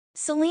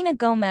Selena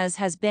Gomez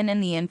has been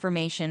in the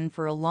information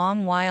for a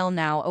long while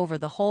now over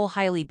the whole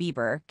Hailey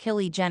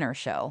Bieber-Kylie Jenner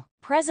show.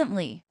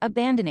 Presently,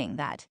 abandoning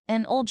that,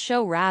 an old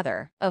show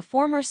rather, a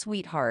former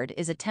sweetheart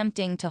is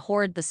attempting to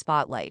hoard the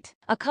spotlight.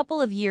 A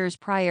couple of years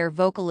prior,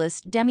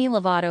 vocalist Demi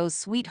Lovato's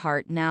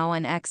sweetheart, now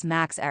an ex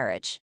Max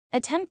Ehrich,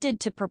 attempted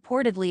to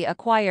purportedly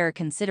acquire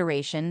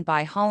consideration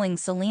by hauling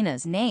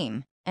Selena's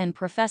name and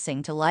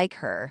professing to like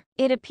her.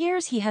 It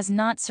appears he has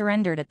not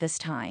surrendered at this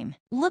time.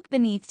 Look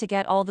beneath to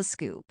get all the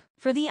scoop.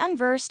 For the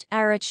unversed,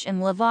 Ehrich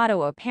and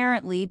Lovato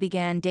apparently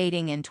began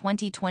dating in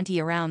 2020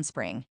 around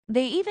spring.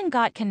 They even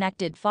got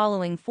connected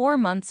following 4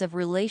 months of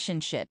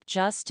relationship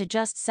just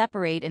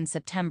separate in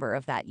September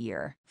of that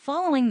year.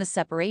 Following the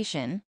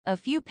separation, a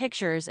few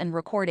pictures and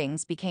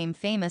recordings became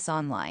famous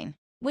online,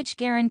 which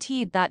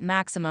guaranteed that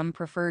Maximum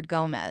preferred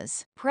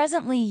Gomez.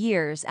 Presently,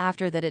 years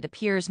after that, it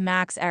appears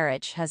Max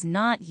Ehrich has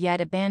not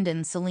yet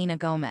abandoned Selena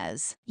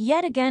Gomez.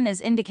 Yet again,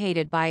 as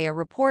indicated by a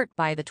report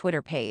by the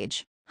Twitter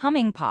page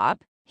Humming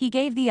Pop, he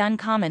gave the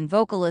uncommon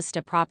vocalist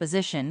a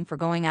proposition for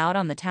going out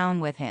on the town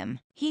with him.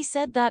 He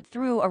said that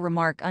through a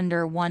remark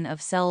under one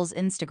of Sel's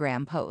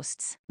Instagram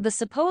posts. The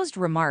supposed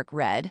remark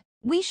read,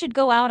 "We should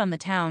go out on the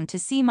town to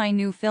see my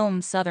new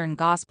film Southern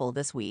Gospel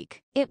this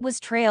week." It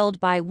was trailed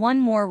by one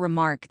more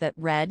remark that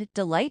read,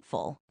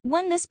 "Delightful."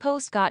 When this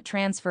post got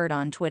transferred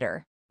on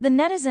Twitter, the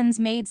netizens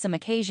made some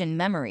occasion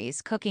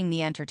memories cooking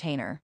the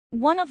entertainer.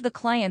 One of the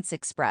clients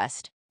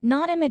expressed,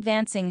 "Not him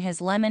advancing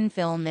his lemon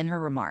film," in her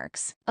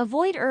remarks.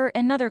 Avoid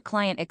another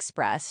client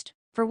expressed,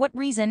 "For what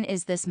reason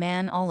is this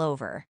man all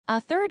over?" A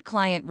third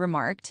client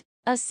remarked,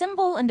 "A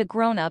symbol and a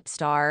grown-up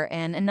star,"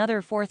 and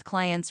another fourth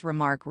client's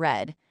remark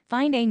read,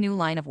 "Find a new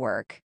line of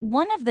work."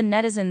 One of the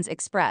netizens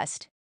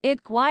expressed,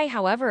 "Why,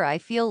 however, I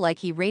feel like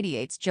he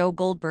radiates Joe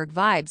Goldberg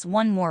vibes."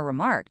 One more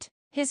remarked,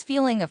 "His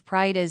feeling of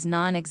pride is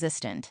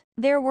non-existent."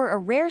 There were a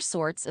rare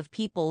sorts of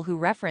people who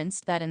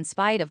referenced that in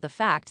spite of the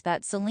fact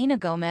that Selena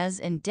Gomez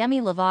and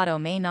Demi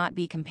Lovato may not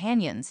be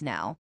companions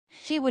now,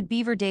 she would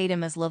beaver date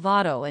him, as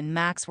Lovato and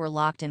Max were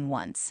locked in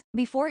once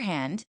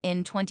beforehand,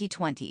 in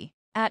 2020.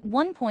 At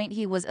one point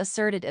he was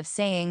assertive of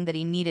saying that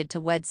he needed to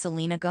wed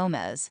Selena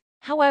Gomez.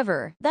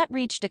 However, that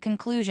reached a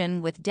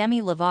conclusion with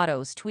Demi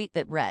Lovato's tweet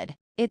that read,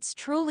 "It's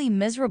truly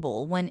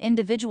miserable when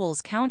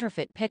individuals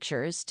counterfeit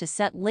pictures to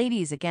set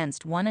ladies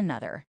against one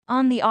another,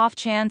 on the off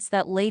chance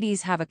that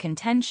ladies have a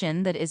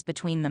contention that is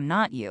between them,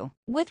 not you."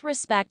 With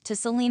respect to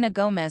Selena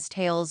Gomez,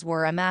 tales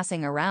were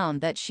amassing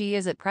around that she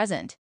is at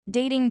present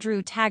dating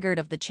Drew Taggart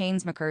of the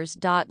Chainsmokers.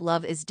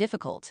 "Love is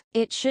difficult.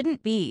 It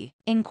shouldn't be.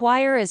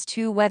 Inquire as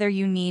to whether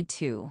you need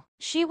to."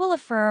 She will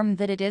affirm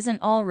that it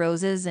isn't all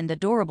roses and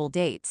adorable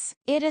dates.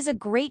 It is a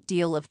great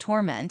deal of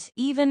torment,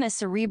 even a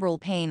cerebral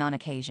pain on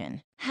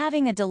occasion.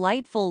 Having a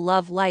delightful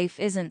love life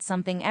isn't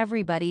something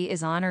everybody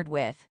is honored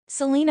with,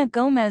 Selena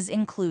Gomez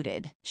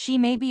included. She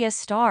may be a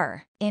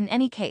star. In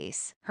any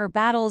case, her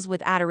battles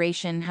with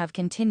adoration have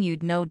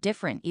continued no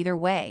different either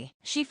way.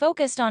 She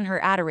focused on her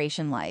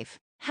adoration life,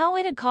 how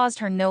it had caused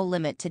her no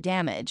limit to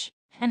damage,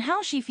 and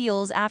how she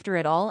feels after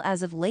it all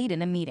as of late.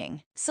 In a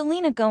meeting,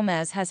 Selena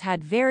Gomez has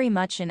had very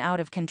much an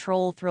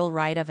out-of-control thrill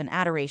ride of an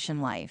adoration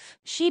life.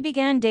 She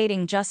began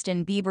dating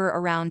Justin Bieber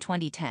around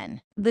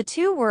 2010. The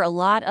two were a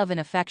lot of an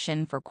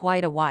affection for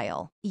quite a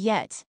while.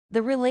 Yet,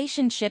 the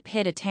relationship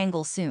hit a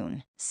tangle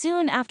soon.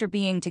 Soon after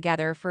being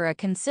together for a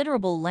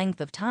considerable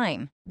length of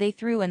time, they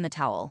threw in the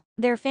towel.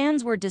 Their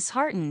fans were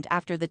disheartened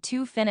after the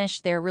two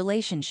finished their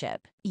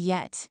relationship.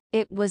 Yet,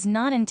 it was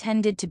not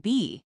intended to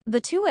be. The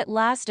two at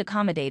last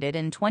accommodated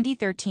in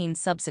 2013,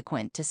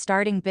 subsequent to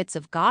starting bits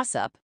of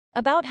gossip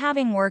about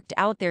having worked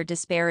out their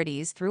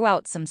disparities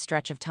throughout some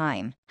stretch of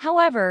time.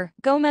 However,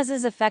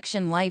 Gomez's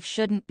affection life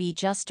shouldn't be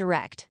just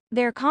direct.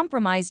 Their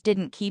compromise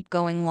didn't keep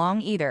going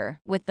long either,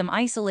 with them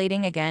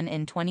isolating again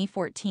in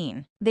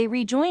 2014. They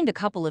rejoined a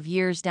couple of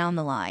years down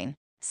the line,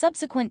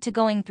 subsequent to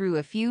going through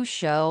a few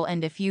shows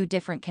and a few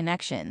different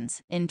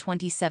connections in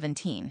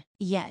 2017.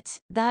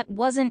 Yet, that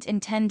wasn't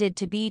intended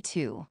to be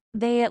two.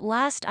 They at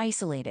last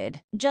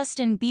isolated.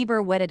 Justin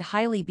Bieber wedded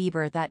Hailey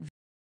Bieber that